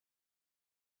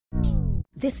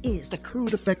This is the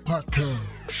Crude Effect Podcast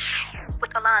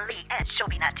with Alon Lee and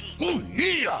Shobi Nati. Oh,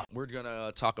 yeah! We're going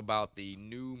to talk about the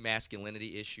new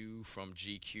masculinity issue from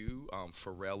GQ.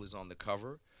 Pharrell is on the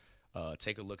cover.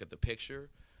 Take a look at the picture.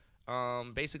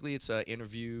 Basically, it's an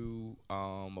interview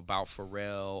about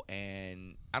Pharrell,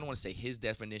 and I don't want to say his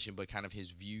definition, but kind of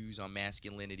his views on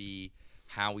masculinity,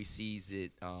 how he sees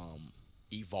it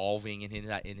evolving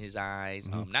in his eyes.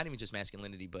 Mm-hmm. Not even just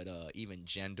masculinity, but even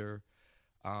gender.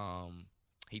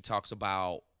 He talks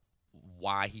about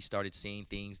why he started seeing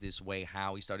things this way,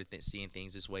 how he started seeing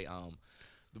things this way.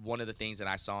 One of the things that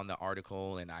I saw in the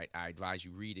article, and I advise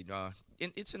you read it,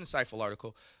 it's an insightful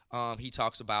article. He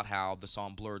talks about how the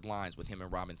song Blurred Lines with him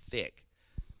and Robin Thicke,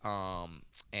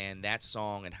 and that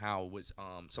song and how it was,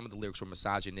 some of the lyrics were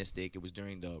misogynistic. It was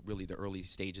during the early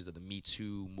stages of the Me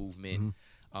Too movement.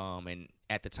 Mm-hmm. And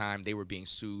at the time they were being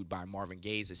sued by Marvin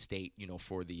Gaye's estate,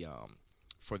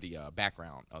 for the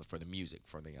background, for the music,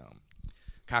 for the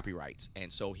copyrights.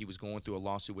 And so he was going through a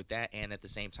lawsuit with that, and at the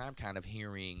same time kind of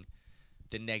hearing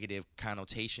the negative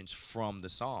connotations from the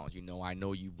songs. I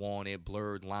know you want it,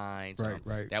 blurred lines.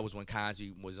 Right. That was when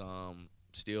Cosby was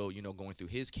still, going through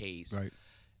his case. Right.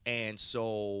 And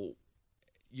so,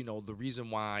 the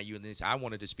reason why I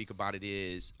wanted to speak about it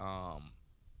is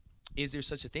there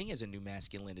such a thing as a new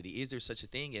masculinity? Is there such a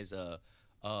thing as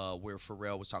where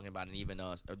Pharrell was talking about, and even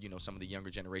some of the younger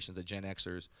generations, the Gen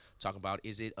Xers, talk about,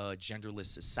 is it a genderless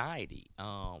society?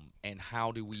 And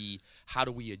how do we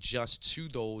adjust to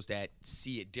those that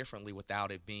see it differently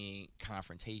without it being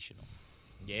confrontational?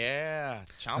 Yeah,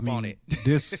 on it.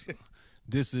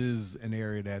 This is an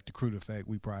area that the Crude Effect,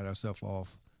 we pride ourselves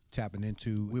off tapping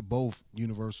into. We're both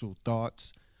universal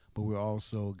thoughts, but we're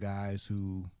also guys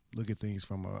who look at things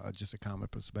from just a common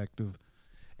perspective.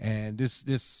 And this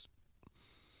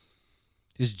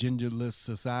genderless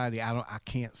society, I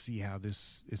can't see how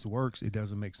this works. It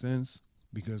doesn't make sense,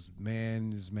 because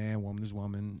man is man, woman is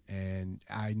woman, and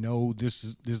I know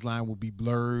this line will be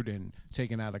blurred and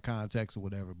taken out of context or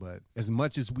whatever. But as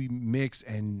much as we mix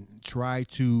and try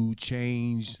to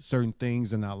change certain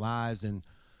things in our lives and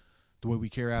the way we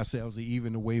carry ourselves,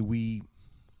 even the way we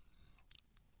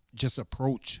just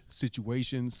approach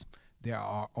situations, there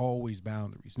are always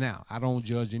boundaries. Now, I don't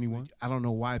judge anyone. I don't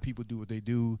know why people do what they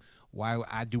do, why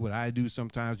I do what I do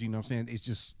sometimes, you know what I'm saying?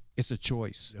 It's a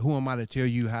choice. Who am I to tell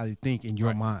you how to think in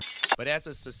your mind? But as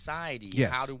a society,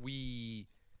 yes, how do we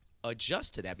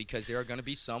adjust to that? Because there are going to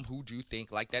be some who do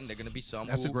think like that, and there are going to be some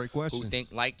That's a great question. who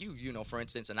think like you, for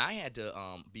instance, and I had to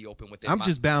be open with it. I'm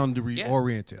just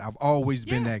boundary-oriented. I've always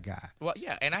been that guy. Well,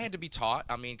 yeah, and I had to be taught.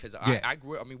 because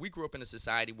we grew up in a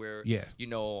society where,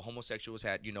 homosexuals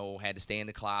had to stay in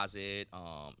the closet.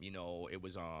 It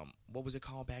was, what was it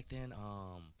called back then?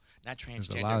 Not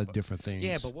transgender. There's a lot of different things.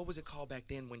 Yeah, but what was it called back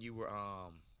then when you were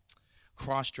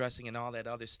cross-dressing and all that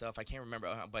other stuff? I can't remember.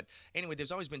 But anyway,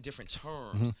 there's always been different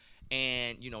terms. Mm-hmm.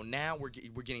 And, now we're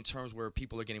getting terms where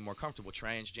people are getting more comfortable.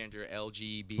 Transgender,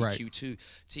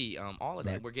 LGBTQ2T, all of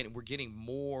that. Right. We're getting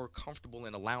more comfortable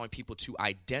in allowing people to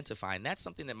identify. And that's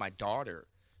something that my daughter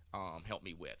helped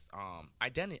me with.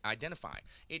 Identifying.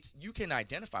 You can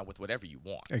identify with whatever you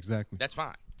want. Exactly. That's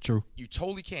fine. True. You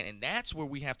totally can. And that's where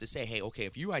we have to say, hey, okay,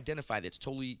 if you identify, that's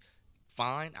totally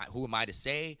fine. Who am I to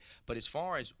say? But as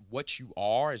far as what you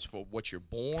are, as for what you're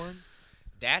born,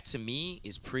 that to me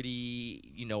is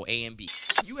pretty, A and B.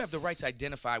 You have the right to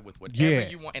identify with whatever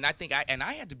you want. And I think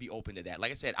I had to be open to that. Like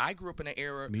I said, I grew up in an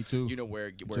era, me too, where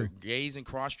gays and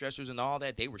cross-dressers and all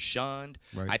that, they were shunned.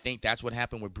 Right. I think that's what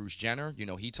happened with Bruce Jenner.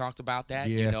 He talked about that.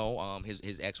 Yeah.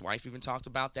 His ex-wife even talked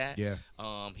about that. Yeah.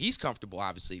 He's comfortable,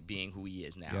 obviously, being who he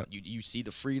is now. Yep. You see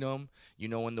the freedom,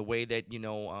 in the way that,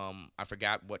 I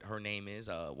forgot what her name is,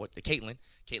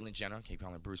 Caitlyn Jenner. I can't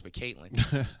call her Bruce, but Caitlyn.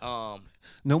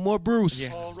 No more Bruce.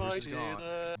 Yeah, all right, Bruce is gone.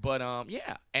 But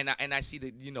and I see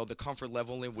the comfort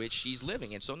level in which she's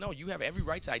living, and so no, you have every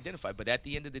right to identify. But at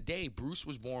the end of the day, Bruce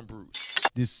was born Bruce.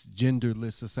 This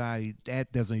genderless society,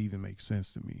 that doesn't even make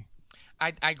sense to me.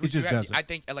 I agree. It just doesn't. I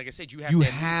think, like I said, you have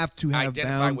to have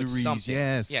boundaries.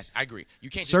 Yes, I agree.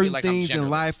 You can't just certain be like, things I'm in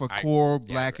life are core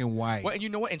black and white. Well, and you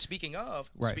know what? And speaking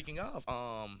of, I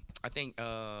think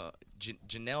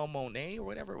Janelle Monáe or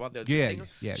whatever, the singer,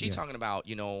 she's talking about,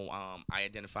 I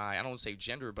identify, I don't want to say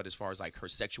gender, but as far as like her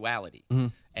sexuality,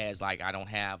 as like I don't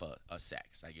have a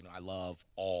sex, like I love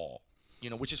all,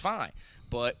 which is fine,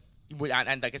 but.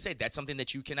 And like I said, that's something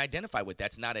that you can identify with.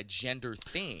 That's not a gender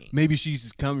thing. Maybe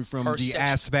she's coming from the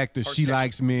aspect that she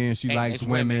likes men, she likes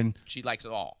women. She likes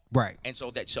it all. Right. And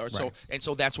so that's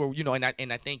where,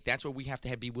 and I think that's where we have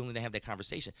to be willing to have that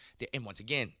conversation. And once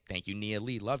again, thank you, Nia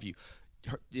Lee, love you.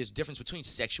 There's a difference between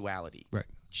sexuality, right,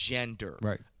 gender,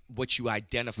 right, what you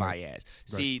identify as.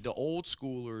 See, the old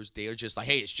schoolers, they're just like,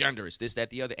 hey, it's gender, it's this, that,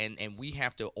 the other. And we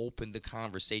have to open the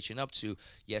conversation up to,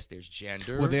 yes, there's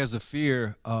gender. Well, there's a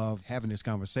fear of having this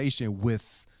conversation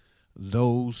with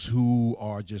those who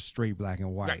are just straight black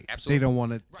and white. Right, absolutely. They don't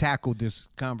want to tackle this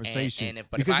conversation.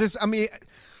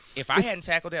 If I hadn't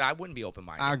tackled it, I wouldn't be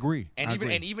open-minded. I agree.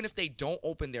 And even if they don't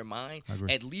open their mind,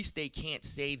 at least they can't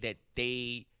say that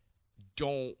they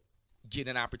don't get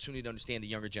an opportunity to understand the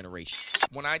younger generation.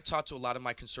 When I talk to a lot of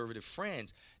my conservative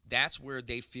friends, that's where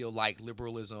they feel like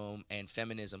liberalism and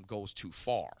feminism goes too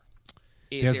far.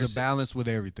 There's a balance with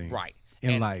everything. Right.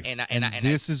 In life. And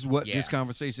this is what this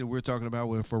conversation we're talking about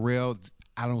with Pharrell,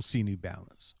 I don't see any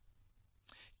balance.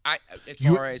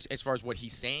 As far as what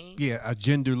he's saying? Yeah, a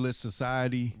genderless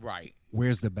society. Right.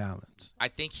 Where's the balance? I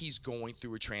think he's going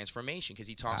through a transformation because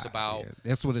he talks about. Yeah,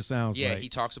 that's what it sounds like. Yeah, he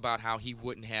talks about how he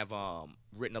wouldn't have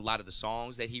written a lot of the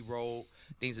songs that he wrote,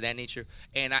 things of that nature.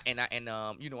 And when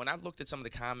I looked at some of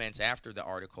the comments after the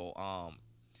article,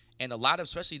 and a lot of,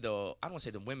 especially I don't want to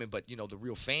say the women, but the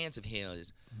real fans of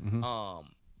his,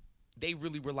 they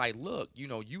really were like, look,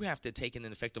 you have to take an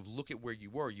effective look at where you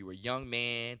were. You were a young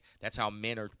man. That's how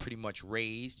men are pretty much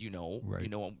raised, Right. I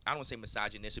don't want to say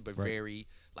misogynistic, but very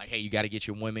like, hey, you got to get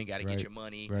your women, got to get your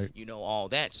money, all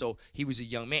that. So he was a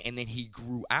young man, and then he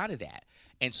grew out of that.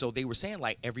 And so they were saying,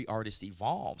 like, every artist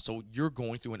evolves. So you're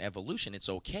going through an evolution. It's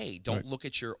okay. Don't look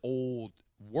at your old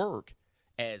work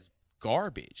as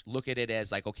garbage. Look at it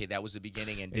as like, okay, that was the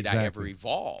beginning, and did I ever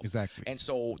evolve? Exactly. And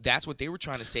so that's what they were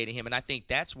trying to say to him, and I think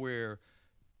that's where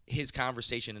his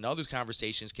conversation and others'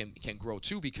 conversations can grow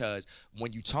too, because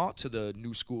when you talk to the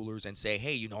new schoolers and say,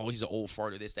 hey, he's an old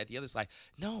fart or this, that, the other, it's like,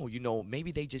 no,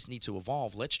 maybe they just need to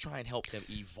evolve. Let's try and help them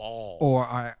evolve. Or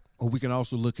we can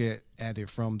also look at it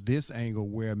from this angle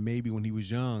where maybe when he was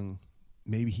young,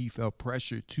 maybe he felt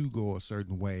pressure to go a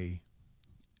certain way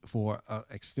for an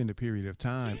extended period of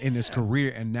time in his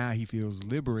career, and now he feels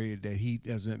liberated that he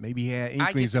doesn't. Maybe he had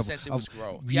inklings of sense it was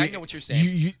growth. Yeah, I know what you're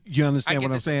saying. You understand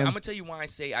what I'm saying? I'm gonna tell you why I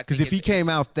say because if he came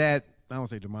out that, I don't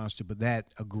say demonstrative, but that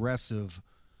aggressive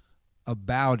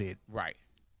about it, right?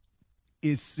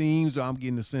 It seems, or I'm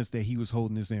getting the sense that he was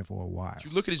holding this in for a while. You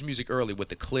look at his music early with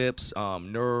the clips,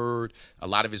 Nerd, a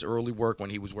lot of his early work when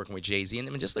he was working with Jay-Z,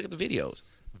 and just look at the videos.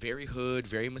 Very hood,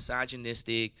 very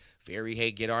misogynistic, very,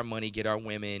 hey, get our money, get our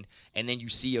women. And then you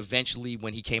see eventually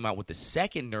when he came out with the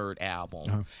second Nerd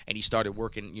album and he started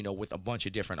working, with a bunch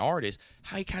of different artists,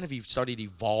 how he kind of started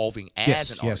evolving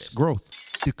as an artist. Yes,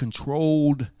 growth. The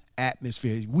controlled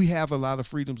atmosphere. We have a lot of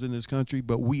freedoms in this country,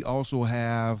 but we also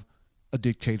have a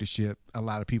dictatorship a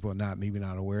lot of people are maybe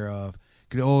not aware of.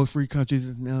 Because, free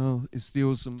countries, no, it's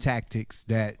still some tactics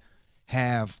that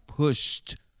have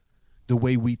pushed the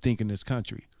way we think in this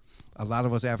country. A lot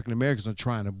of us African Americans are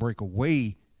trying to break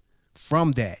away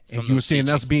from that. And you're seeing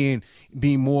us being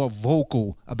more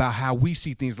vocal about how we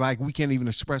see things. Like we can't even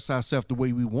express ourselves the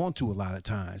way we want to a lot of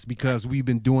times because we've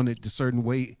been doing it the certain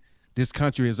way this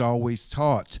country has always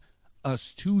taught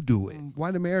us to do it.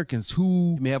 White Americans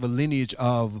who may have a lineage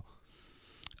of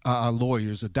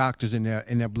lawyers or doctors in their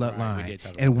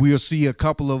bloodline. And we'll see a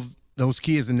couple of those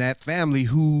kids in that family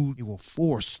who were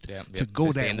forced to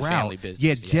go that route.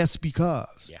 Just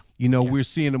because. We're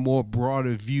seeing a more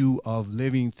broader view of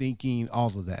living, thinking, all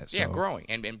of that. So, growing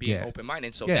and being open-minded.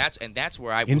 And so that's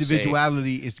where I will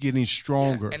individuality is getting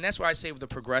stronger. And that's why I say the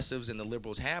progressives and the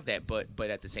liberals have that, but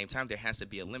at the same time there has to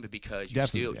be a limit because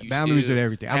you boundaries and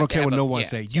everything. I don't care what no one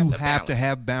say. You have to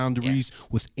have boundaries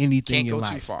with anything in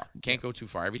life. Can't go too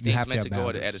far. Everything's meant to go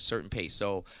at a certain pace.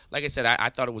 So like I said, I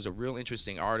thought it was a real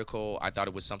interesting article. I thought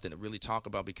it was something to really talk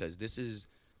about because this is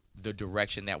the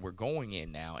direction that we're going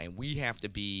in now, and we have to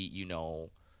be,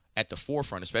 at the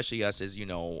forefront, especially us as,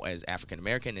 as African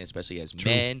American and especially as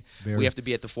men. We have to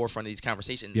be at the forefront of these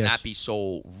conversations and not be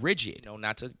so rigid,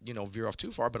 not to, veer off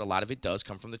too far, but a lot of it does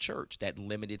come from the church, that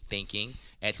limited thinking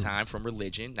at time from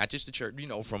religion, not just the church,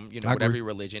 from, whatever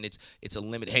religion, it's a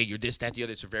limit. Hey, you're this, that, the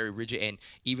other. It's a very rigid. And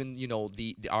even,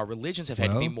 our religions have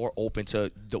had to be more open to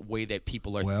the way that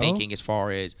people are thinking as far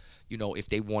as, if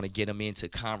they want to get them in to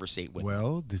conversate with them.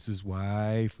 Well, this is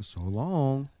why for so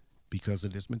long, because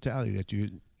of this mentality that you're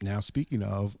now speaking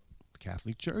of, the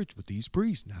Catholic Church with these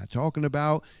priests, not talking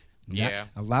about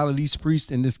a lot of these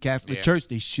priests in this Catholic Church,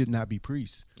 they should not be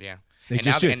priests. Yeah.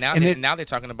 Now they're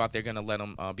talking about they're going to let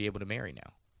them be able to marry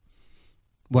now.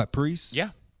 What, priests? Yeah.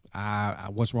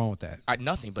 What's wrong with that?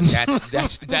 Nothing, but that's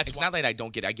it's not that I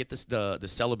don't get it. I get this the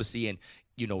celibacy and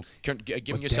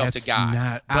giving yourself to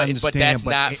God, but that's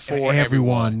not for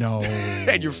everyone. No,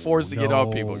 and you're forcing it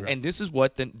on people. And this is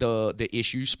what the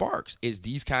issue sparks is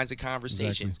these kinds of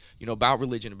conversations, about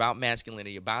religion, about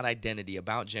masculinity, about identity,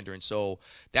 about gender. And so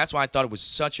that's why I thought it was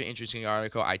such an interesting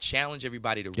article. I challenge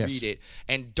everybody to read it,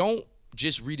 and don't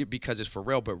just read it because it's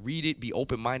Pharrell, but read it, be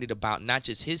open-minded about not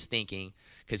just his thinking,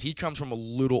 because he comes from a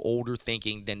little older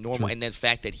thinking than normal, and the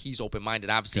fact that he's open-minded.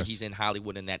 Obviously, he's in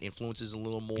Hollywood, and that influences a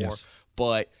little more.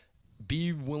 But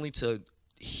be willing to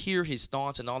hear his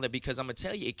thoughts and all that, because I'm going to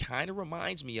tell you, it kind of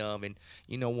reminds me of, and,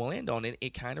 we'll end on it,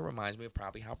 it kind of reminds me of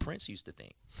probably how Prince used to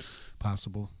think.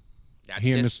 Possible.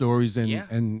 Hearing the stories,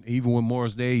 and even with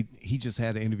Morris Day, he just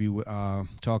had an interview with,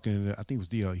 talking to, I think it was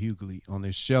D.L. Hughley on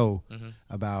this show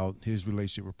about his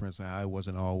relationship with Prince and how it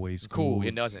wasn't always cool.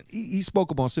 It doesn't. He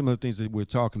spoke about similar things that we're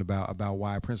talking about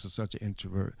why Prince is such an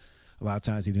introvert. A lot of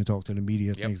times he didn't talk to the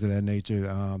media, things of that nature.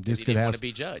 This he didn't want to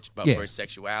be judged, but for his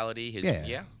sexuality, his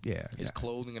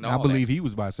clothing, and all that. I believe he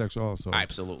was bisexual also.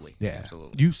 Absolutely. Yeah.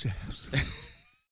 Absolutely. You said.